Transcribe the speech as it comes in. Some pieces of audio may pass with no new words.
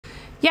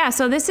Yeah,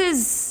 so this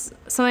is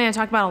something I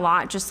talk about a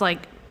lot, just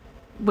like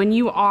when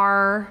you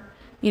are,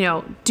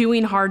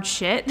 doing hard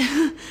shit,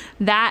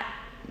 that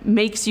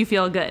makes you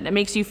feel good. It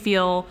makes you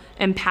feel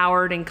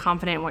empowered and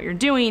confident in what you're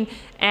doing.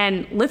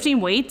 And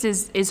lifting weights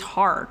is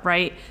hard,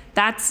 right?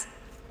 That's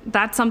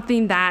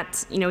something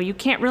that, you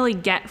can't really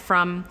get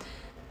from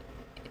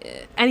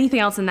anything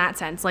else in that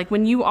sense. Like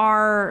when you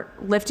are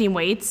lifting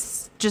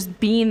weights, just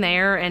being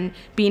there and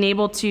being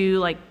able to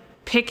like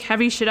pick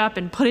heavy shit up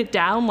and put it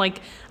down,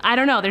 like, I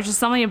don't know, there's just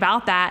something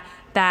about that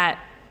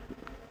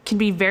can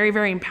be very,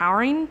 very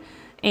empowering.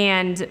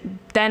 And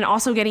then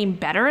also getting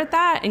better at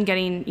that and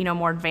getting,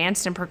 more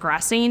advanced and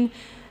progressing,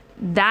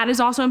 that is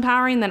also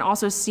empowering. Then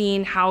also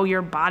seeing how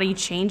your body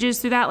changes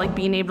through that, like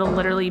being able to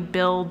literally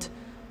build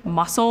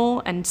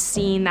muscle and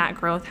seeing that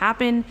growth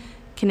happen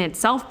can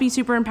itself be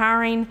super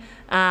empowering.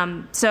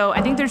 So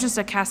I think there's just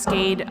a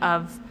cascade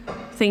of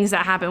things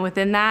that happen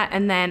within that.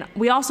 And then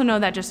we also know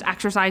that just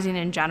exercising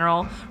in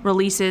general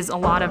releases a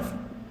lot of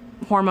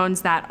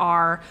hormones that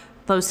are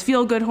those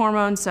feel-good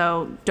hormones,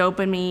 so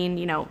dopamine,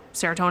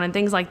 serotonin,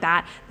 things like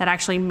that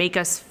actually make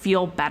us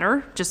feel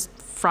better just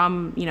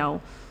from,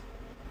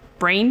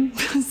 brain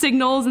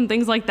signals and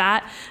things like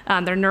that.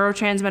 They're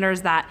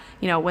neurotransmitters that,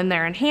 when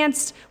they're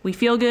enhanced, we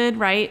feel good,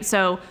 right?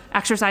 So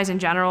exercise in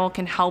general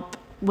can help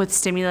with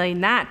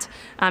stimulating that.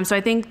 So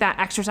I think that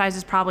exercise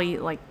is probably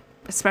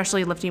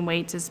especially lifting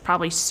weights is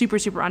probably super,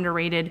 super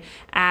underrated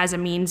as a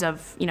means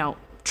of,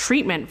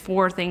 treatment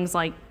for things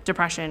like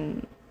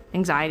depression,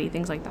 anxiety,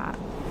 things like that.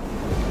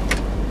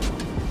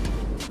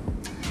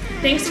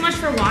 Thanks so much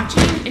for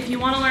watching. If you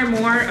want to learn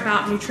more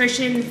about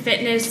nutrition,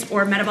 fitness,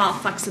 or metabolic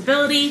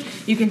flexibility,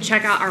 you can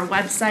check out our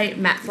website,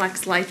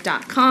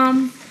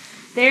 metflexlife.com.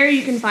 There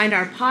you can find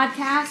our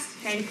podcast,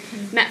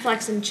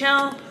 Metflex and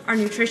Chill, our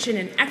nutrition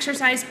and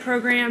exercise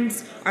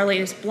programs, our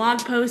latest blog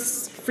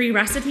posts, free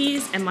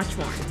recipes, and much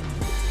more.